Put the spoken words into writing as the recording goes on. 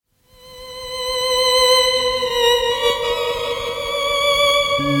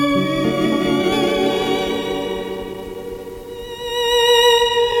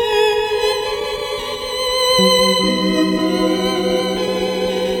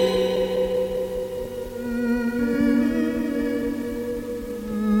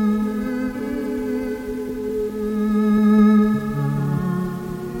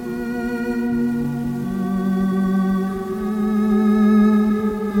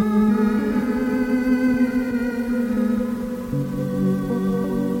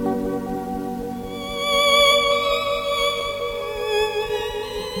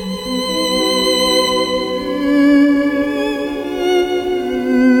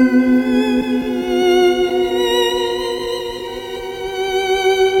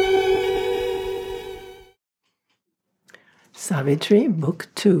Savitri, Book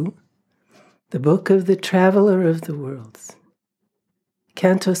 2, the Book of the Traveler of the Worlds.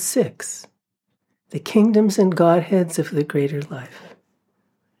 Canto 6, the Kingdoms and Godheads of the Greater Life.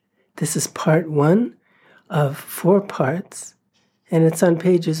 This is part 1 of 4 parts, and it's on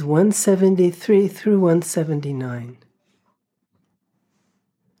pages 173 through 179.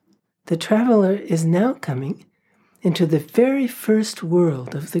 The traveler is now coming into the very first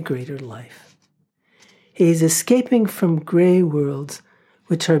world of the greater life. He is escaping from gray worlds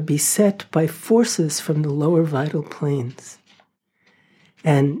which are beset by forces from the lower vital planes.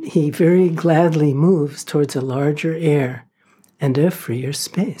 And he very gladly moves towards a larger air and a freer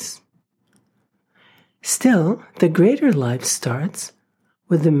space. Still, the greater life starts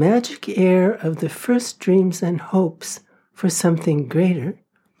with the magic air of the first dreams and hopes for something greater,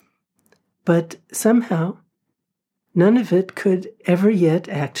 but somehow none of it could ever yet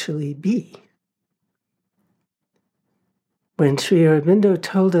actually be. When Sri Aurobindo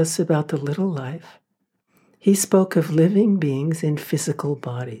told us about the little life, he spoke of living beings in physical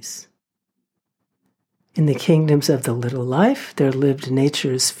bodies. In the kingdoms of the little life, there lived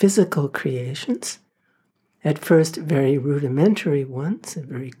nature's physical creations, at first very rudimentary ones, and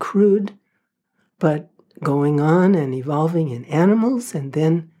very crude, but going on and evolving in animals, and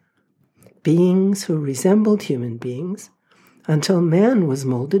then beings who resembled human beings, until man was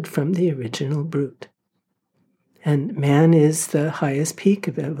molded from the original brute. And man is the highest peak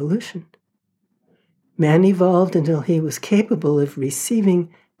of evolution. Man evolved until he was capable of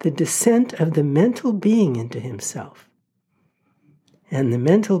receiving the descent of the mental being into himself. And the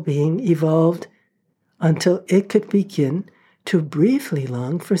mental being evolved until it could begin to briefly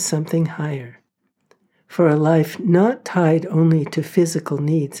long for something higher, for a life not tied only to physical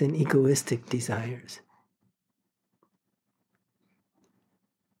needs and egoistic desires.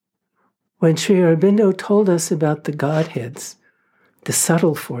 When Sri Aurobindo told us about the Godheads, the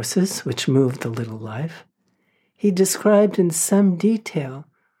subtle forces which move the little life, he described in some detail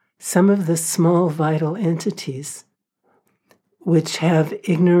some of the small vital entities which have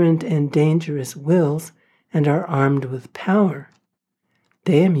ignorant and dangerous wills and are armed with power.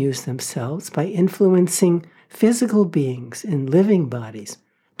 They amuse themselves by influencing physical beings in living bodies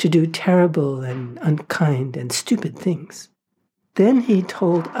to do terrible and unkind and stupid things. Then he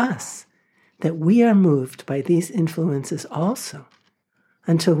told us that we are moved by these influences also,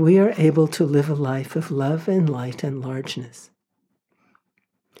 until we are able to live a life of love and light and largeness.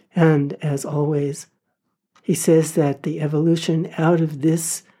 And as always, he says that the evolution out of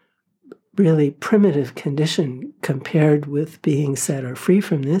this really primitive condition compared with beings that are free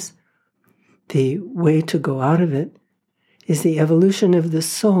from this, the way to go out of it is the evolution of the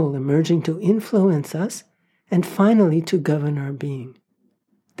soul emerging to influence us and finally to govern our being.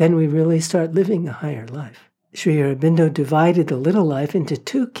 Then we really start living a higher life. Sri Aurobindo divided the little life into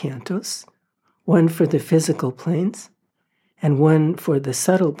 2 cantos, one for the physical planes and one for the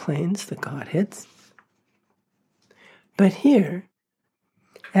subtle planes, the Godheads. But here,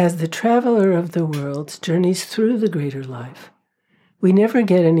 as the traveler of the worlds journeys through the greater life, we never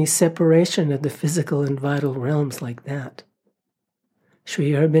get any separation of the physical and vital realms like that.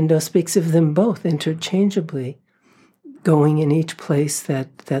 Sri Aurobindo speaks of them both interchangeably, going in each place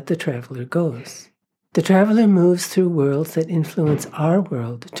that the traveler goes. The traveler moves through worlds that influence our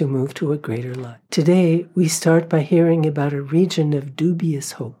world to move to a greater life. Today, we start by hearing about a region of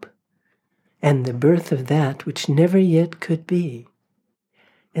dubious hope and the birth of that which never yet could be,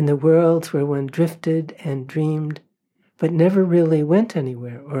 in the worlds where one drifted and dreamed, but never really went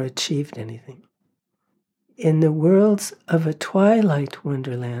anywhere or achieved anything. In the worlds of a twilight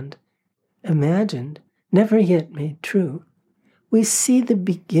wonderland, imagined, never yet made true, we see the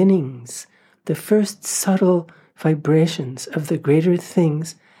beginnings, the first subtle vibrations of the greater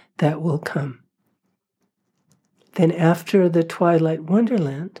things that will come. Then after the twilight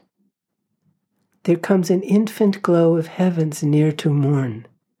wonderland, there comes an infant glow of heavens near to morn.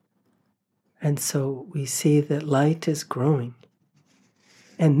 And so we see that light is growing.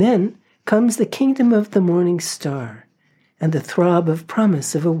 And then comes the kingdom of the morning star and the throb of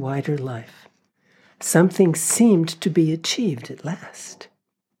promise of a wider life. Something seemed to be achieved at last.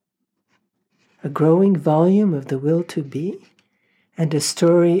 A growing volume of the will to be, and a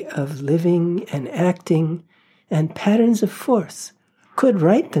story of living and acting and patterns of force could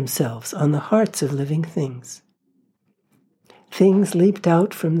write themselves on the hearts of living things. Things leaped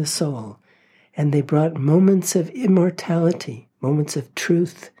out from the soul, and they brought moments of immortality, moments of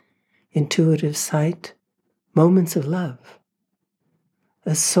truth, intuitive sight, moments of love.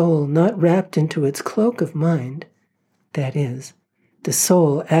 A soul not wrapped into its cloak of mind, that is, the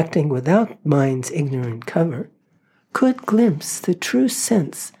soul acting without mind's ignorant cover, could glimpse the true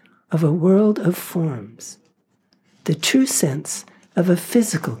sense of a world of forms, the true sense of a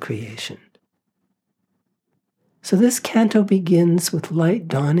physical creation. So this canto begins with light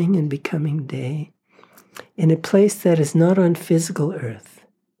dawning and becoming day in a place that is not on physical earth.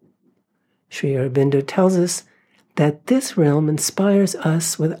 Sri Aurobindo tells us that this realm inspires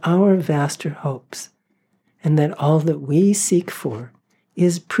us with our vaster hopes, and that all that we seek for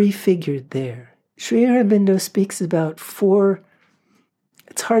is prefigured there. Sri Aurobindo speaks about four,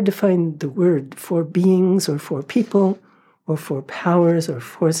 it's hard to find the word, for beings or for people or for powers or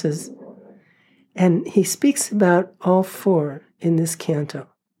forces. And he speaks about all four in this canto.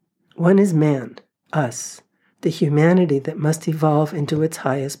 One is man, us, the humanity that must evolve into its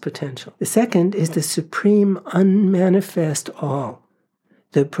highest potential. The second is the supreme unmanifest all,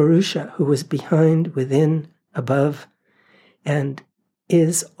 the Purusha who was behind, within, above, and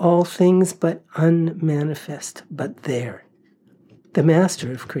is all things but unmanifest, but there, the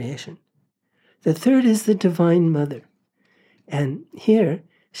master of creation. The third is the Divine Mother, and here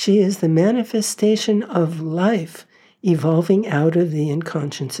she is the manifestation of life evolving out of the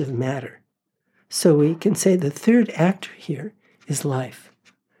inconscience of matter. So we can say the third actor here is life.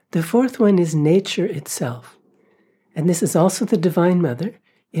 The fourth one is nature itself, and this is also the Divine Mother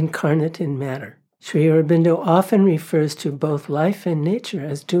incarnate in matter. Sri Aurobindo often refers to both life and nature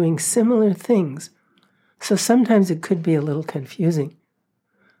as doing similar things, so sometimes it could be a little confusing.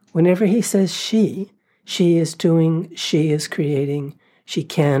 Whenever he says she is doing, she is creating, she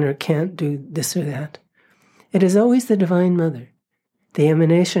can or can't do this or that. It is always the Divine Mother, the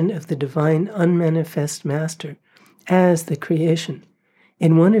emanation of the divine unmanifest master as the creation,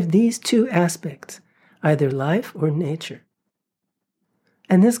 in one of these two aspects, either life or nature.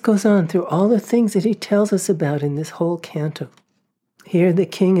 And this goes on through all the things that he tells us about in this whole canto. Here the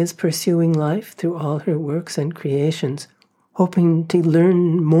king is pursuing life through all her works and creations, hoping to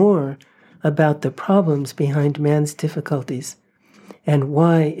learn more about the problems behind man's difficulties and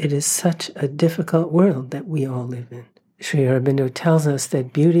why it is such a difficult world that we all live in. Sri Aurobindo tells us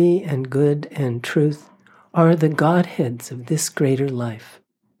that beauty and good and truth are the Godheads of this greater life.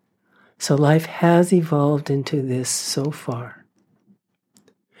 So life has evolved into this so far.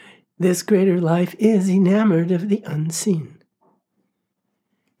 This greater life is enamored of the unseen.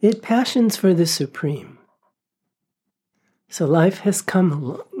 It passions for the supreme. So life has come a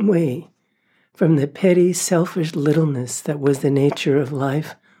long way from the petty, selfish littleness that was the nature of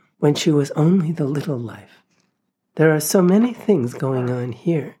life when she was only the little life. There are so many things going on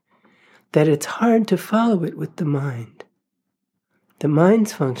here that it's hard to follow it with the mind. The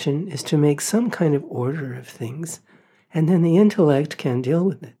mind's function is to make some kind of order of things, and then the intellect can deal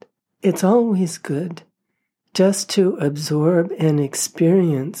with it. It's always good just to absorb and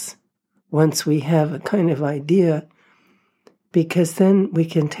experience once we have a kind of idea, because then we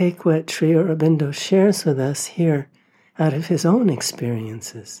can take what Sri Aurobindo shares with us here out of his own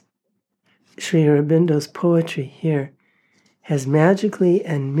experiences. Sri Aurobindo's poetry here has magically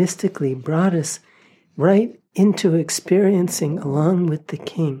and mystically brought us right into experiencing along with the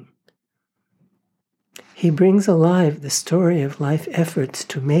king. He brings alive the story of life efforts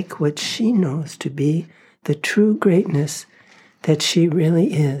to make what she knows to be the true greatness that she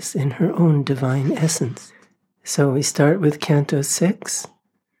really is in her own divine essence. So we start with Canto 6,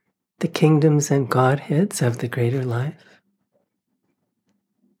 the kingdoms and godheads of the greater life.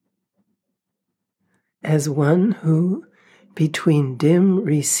 As one who, between dim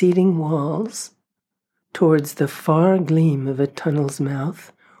receding walls, towards the far gleam of a tunnel's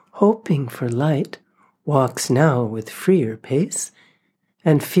mouth, hoping for light, walks now with freer pace,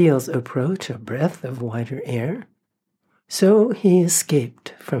 and feels approach a breath of wider air, so he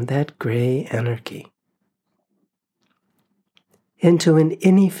escaped from that gray anarchy. Into an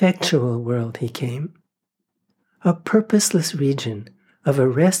ineffectual world he came, a purposeless region of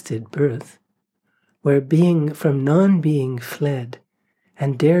arrested birth, where being from non-being fled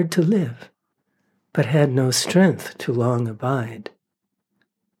and dared to live, but had no strength to long abide.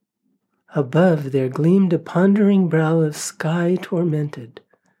 Above there gleamed a pondering brow of sky tormented,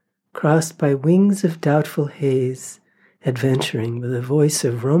 crossed by wings of doubtful haze, adventuring with a voice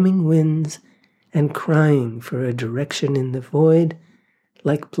of roaming winds and crying for a direction in the void,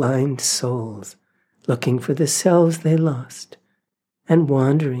 like blind souls looking for the selves they lost and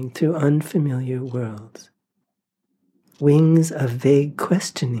wandering through unfamiliar worlds. Wings of vague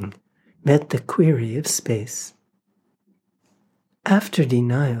questioning met the query of space. After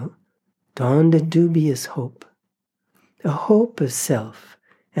denial dawned a dubious hope, a hope of self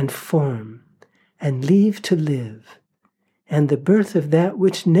and form and leave to live, and the birth of that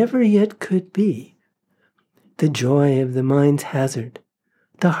which never yet could be, the joy of the mind's hazard,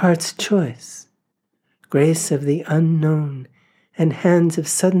 the heart's choice, grace of the unknown, and hands of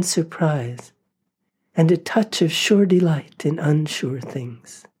sudden surprise, and a touch of sure delight in unsure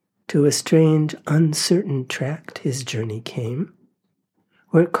things. To a strange, uncertain tract his journey came,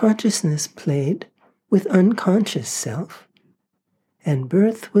 where consciousness played with unconscious self, and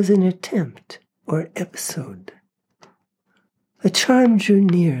birth was an attempt or episode. A charm drew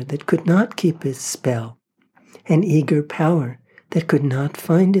near that could not keep its spell, an eager power that could not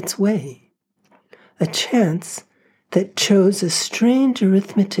find its way, a chance that chose a strange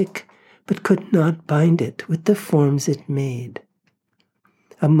arithmetic but could not bind it with the forms it made,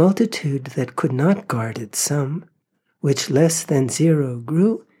 a multitude that could not guard its sum, which less than zero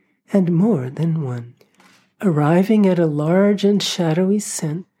grew and more than one, arriving at a large and shadowy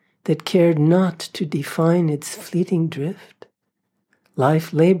scent that cared not to define its fleeting drift.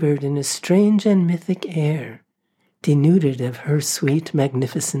 Life labored in a strange and mythic air, denuded of her sweet,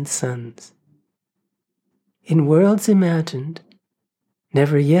 magnificent suns. In worlds imagined,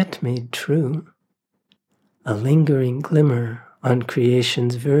 never yet made true, a lingering glimmer on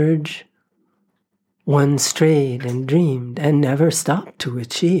creation's verge, one strayed and dreamed and never stopped to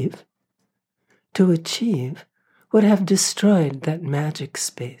achieve. To achieve would have destroyed that magic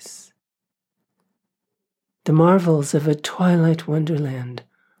space. The marvels of a twilight wonderland,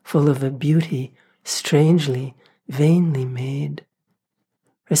 full of a beauty strangely, vainly made,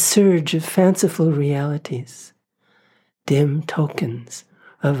 a surge of fanciful realities, dim tokens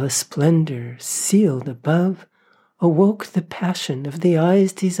of a splendor sealed above, awoke the passion of the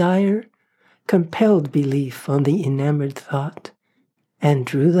eye's desire, compelled belief on the enamored thought, and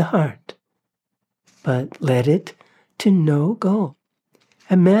drew the heart, but led it to no goal.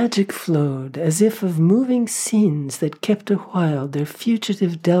 A magic flowed as if of moving scenes that kept awhile their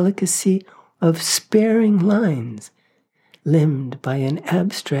fugitive delicacy of sparing lines, limned by an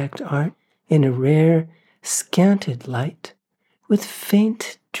abstract art in a rare, scanted light, with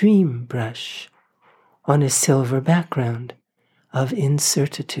faint dream brush on a silver background of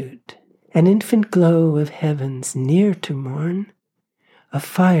incertitude, an infant glow of heavens near to morn, a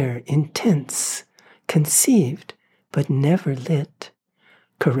fire intense, conceived but never lit,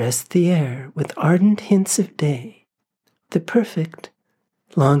 caressed the air with ardent hints of day, the perfect,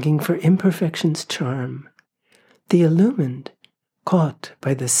 longing for imperfection's charm, the illumined, caught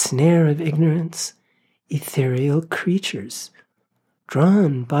by the snare of ignorance, ethereal creatures,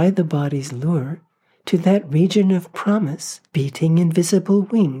 drawn by the body's lure to that region of promise, beating invisible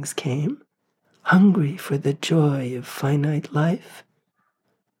wings came, hungry for the joy of finite life,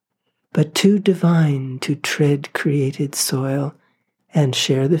 but too divine to tread created soil and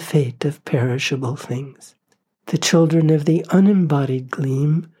share the fate of perishable things. The children of the unembodied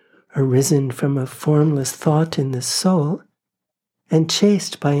gleam, arisen from a formless thought in the soul, and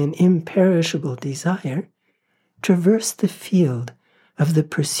chased by an imperishable desire, traversed the field of the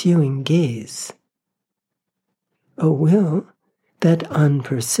pursuing gaze. A will that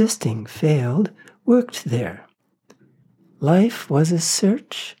unpersisting failed worked there. Life was a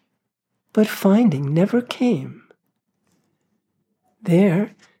search, but finding never came.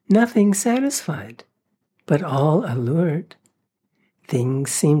 There, nothing satisfied, but all allured.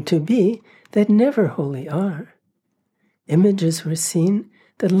 Things seemed to be that never wholly are. Images were seen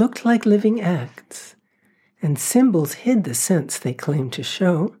that looked like living acts, and symbols hid the sense they claimed to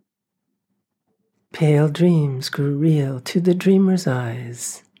show. Pale dreams grew real to the dreamer's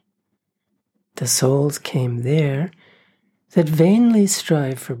eyes. The souls came there that vainly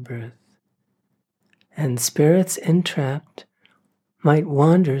strive for birth, and spirits entrapped might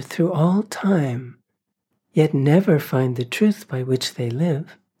wander through all time, yet never find the truth by which they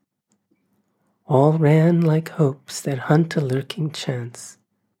live. All ran like hopes that hunt a lurking chance.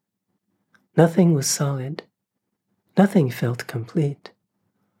 Nothing was solid, nothing felt complete.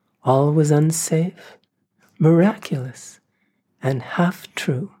 All was unsafe, miraculous, and half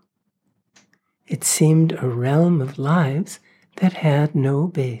true. It seemed a realm of lives that had no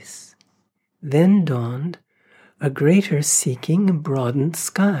base. Then dawned a greater seeking broadened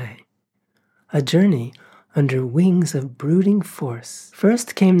sky, a journey under wings of brooding force.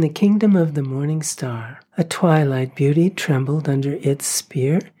 First came the kingdom of the morning star. A twilight beauty trembled under its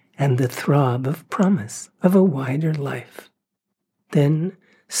spear and the throb of promise of a wider life. Then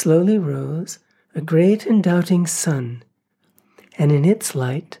slowly rose a great and doubting sun, and in its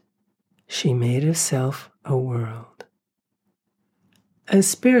light she made of self a world. A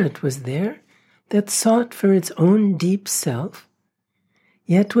spirit was there that sought for its own deep self,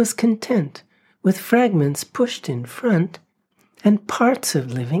 yet was content with fragments pushed in front and parts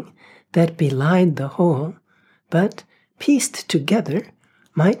of living that belied the whole, but pieced together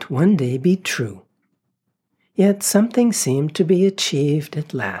might one day be true. Yet something seemed to be achieved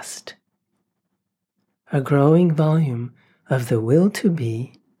at last. A growing volume of the will to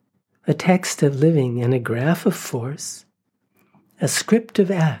be, a text of living and a graph of force, a script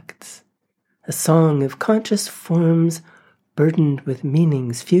of acts, a song of conscious forms burdened with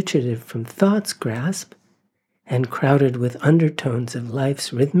meanings fugitive from thought's grasp and crowded with undertones of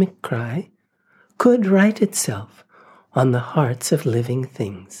life's rhythmic cry, could write itself on the hearts of living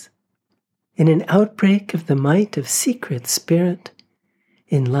things. In an outbreak of the might of secret spirit,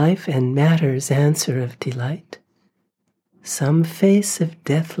 in life and matter's answer of delight, some face of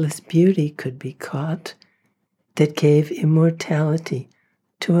deathless beauty could be caught that gave immortality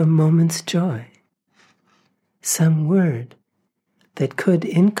to a moment's joy. Some word that could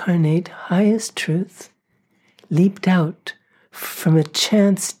incarnate highest truth leaped out from a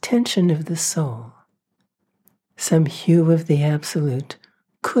chance tension of the soul. Some hue of the absolute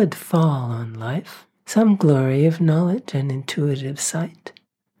could fall on life, some glory of knowledge and intuitive sight,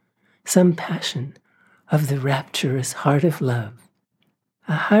 some passion of the rapturous heart of love,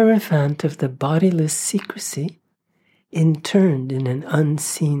 a hierophant of the bodiless secrecy interned in an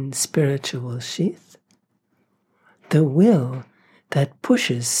unseen spiritual sheath, the will that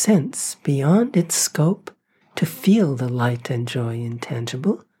pushes sense beyond its scope to feel the light and joy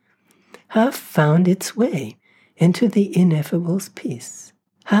intangible, have found its way into the ineffable's peace,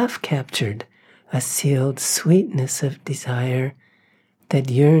 have captured a sealed sweetness of desire that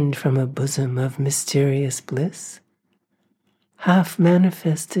yearned from a bosom of mysterious bliss, half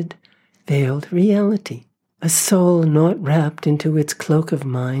manifested veiled reality. A soul not wrapped into its cloak of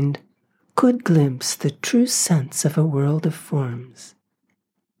mind could glimpse the true sense of a world of forms,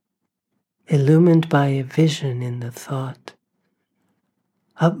 illumined by a vision in the thought,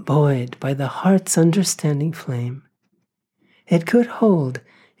 upbuoyed by the heart's understanding flame. It could hold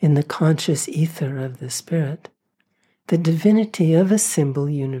in the conscious ether of the spirit the divinity of a symbol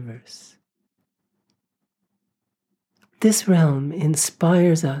universe. This realm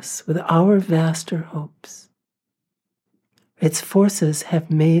inspires us with our vaster hopes. Its forces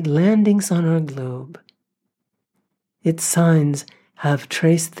have made landings on our globe. Its signs have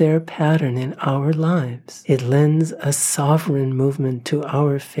traced their pattern in our lives. It lends a sovereign movement to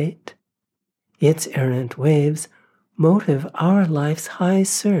our fate. Its errant waves motive our life's high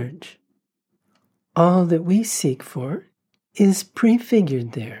surge. All that we seek for is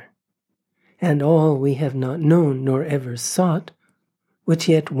prefigured there, and all we have not known nor ever sought, which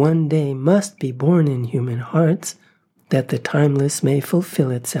yet one day must be born in human hearts, that the timeless may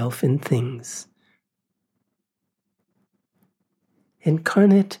fulfill itself in things.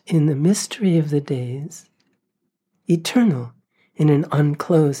 Incarnate in the mystery of the days, eternal in an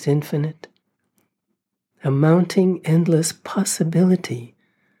unclosed infinite, a mounting endless possibility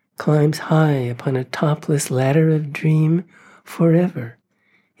climbs high upon a topless ladder of dream forever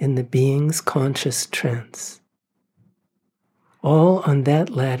in the being's conscious trance. All on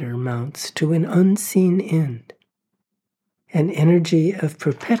that ladder mounts to an unseen end. An energy of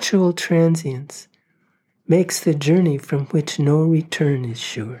perpetual transience makes the journey from which no return is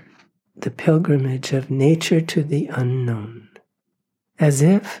sure, the pilgrimage of nature to the unknown. As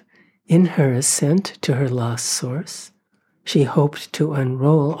if, in her ascent to her lost source, she hoped to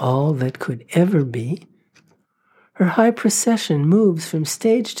unroll all that could ever be, her high procession moves from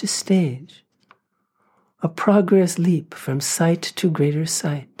stage to stage, a progress leap from sight to greater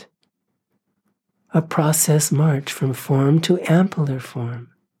sight, a process march from form to ampler form,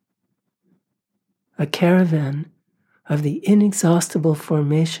 a caravan of the inexhaustible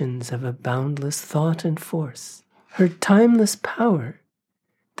formations of a boundless thought and force. Her timeless power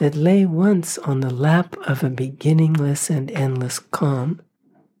that lay once on the lap of a beginningless and endless calm,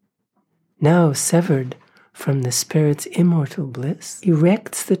 now severed from the spirit's immortal bliss,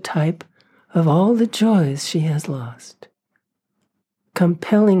 erects the type of all the joys she has lost,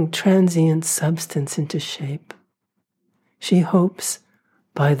 compelling transient substance into shape. She hopes,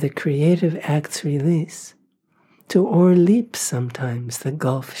 by the creative act's release, to o'erleap sometimes the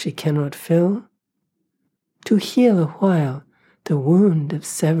gulf she cannot fill, to heal a while the wound of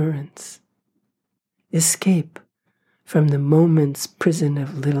severance, escape from the moment's prison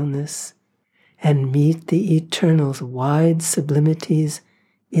of littleness, and meet the eternal's wide sublimities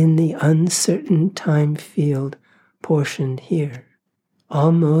in the uncertain time field portioned here.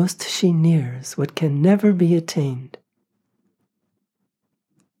 Almost she nears what can never be attained.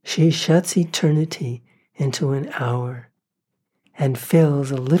 She shuts eternity into an hour and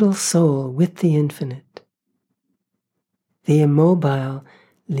fills a little soul with the infinite. The immobile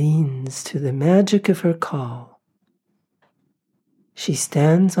leans to the magic of her call, She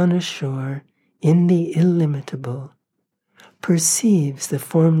stands on a shore in the illimitable, perceives the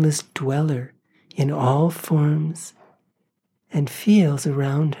formless dweller in all forms, and feels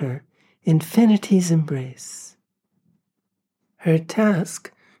around her infinity's embrace. Her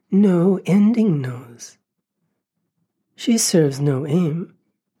task no ending knows. She serves no aim,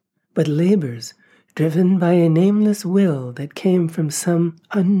 but labors driven by a nameless will that came from some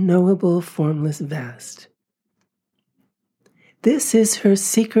unknowable formless vast. This is her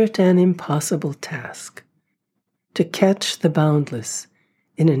secret and impossible task, to catch the boundless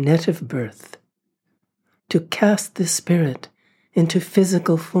in a net of birth, to cast the spirit into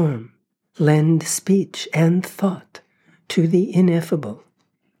physical form, lend speech and thought to the ineffable.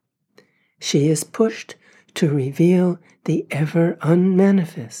 She is pushed to reveal the ever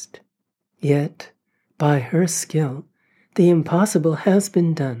unmanifest, yet, by her skill, the impossible has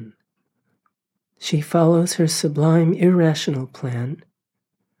been done. She follows her sublime irrational plan,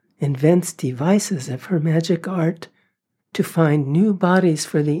 invents devices of her magic art to find new bodies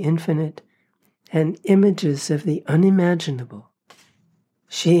for the infinite and images of the unimaginable.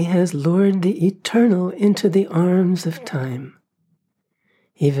 She has lured the eternal into the arms of time.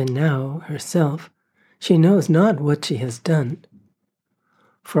 Even now, herself, she knows not what she has done,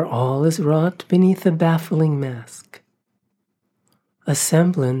 for all is wrought beneath a baffling mask. A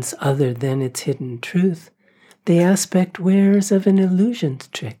semblance other than its hidden truth, the aspect wears of an illusion's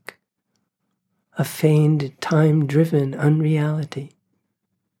trick, a feigned time-driven unreality,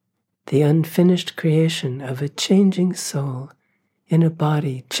 the unfinished creation of a changing soul in a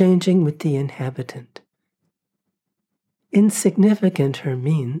body changing with the inhabitant. Insignificant her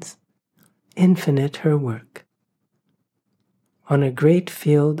means, infinite her work. On a great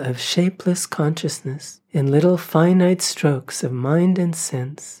field of shapeless consciousness, in little finite strokes of mind and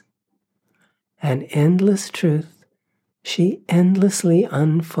sense, an endless truth she endlessly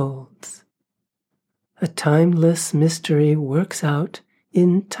unfolds. A timeless mystery works out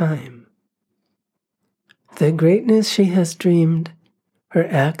in time. The greatness she has dreamed, her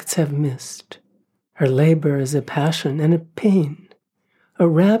acts have missed. Her labor is a passion and a pain, a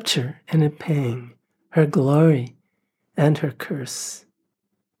rapture and a pang, her glory and her curse.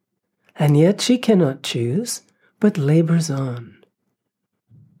 And yet she cannot choose, but labors on.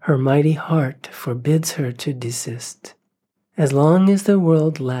 Her mighty heart forbids her to desist. As long as the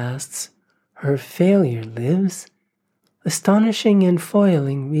world lasts, her failure lives, astonishing and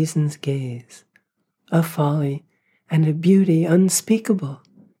foiling reason's gaze, a folly and a beauty unspeakable,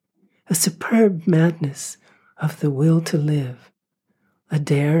 a superb madness of the will to live, a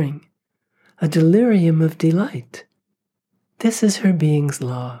daring, a delirium of delight. This is her being's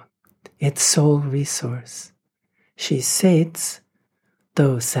law, its sole resource. She sates,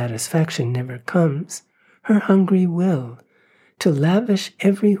 though satisfaction never comes, her hungry will to lavish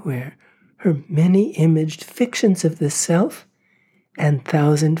everywhere her many-imaged fictions of the self and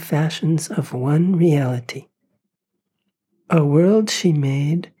thousand fashions of one reality. A world she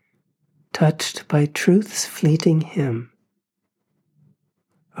made, touched by truth's fleeting hymn.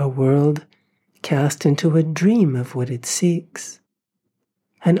 A world cast into a dream of what it seeks.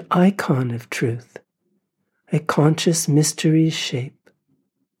 An icon of truth, a conscious mystery's shape.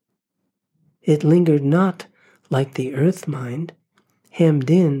 It lingered not like the earth mind, hemmed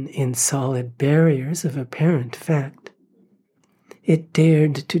in solid barriers of apparent fact. It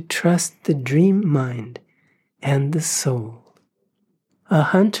dared to trust the dream mind and the soul. A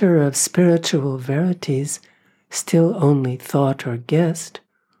hunter of spiritual verities, still only thought or guessed,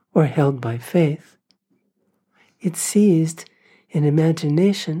 or held by faith. It seized in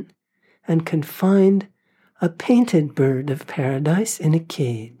imagination and confined a painted bird of paradise in a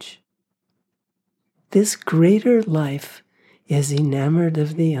cage. This greater life is enamored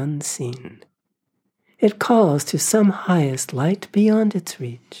of the unseen. It calls to some highest light beyond its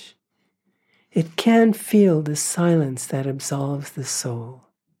reach. It can feel the silence that absolves the soul.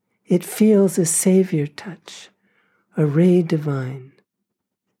 It feels a savior touch, a ray divine.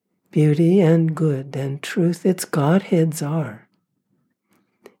 Beauty and good and truth its Godheads are.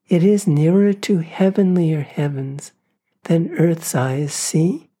 It is nearer to heavenlier heavens than earth's eyes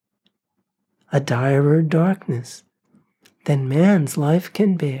see, a direr darkness than man's life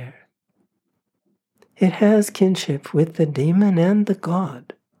can bear. It has kinship with the demon and the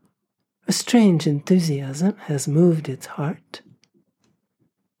god. A strange enthusiasm has moved its heart.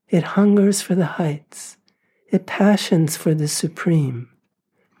 It hungers for the heights. It passions for the supreme.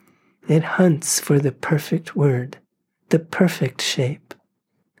 It hunts for the perfect word, the perfect shape.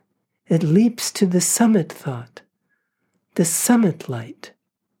 It leaps to the summit thought, the summit light.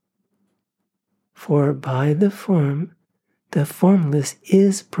 For by the form, The formless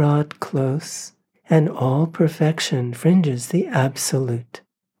is brought close, and all perfection fringes the absolute.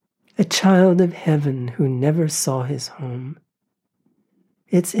 A child of heaven who never saw his home.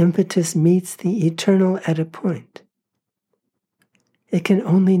 Its impetus meets the eternal at a point. It can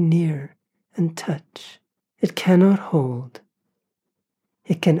only near and touch. It cannot hold.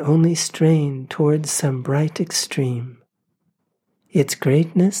 It can only strain towards some bright extreme. Its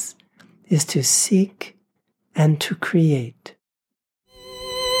greatness is to seek and to create.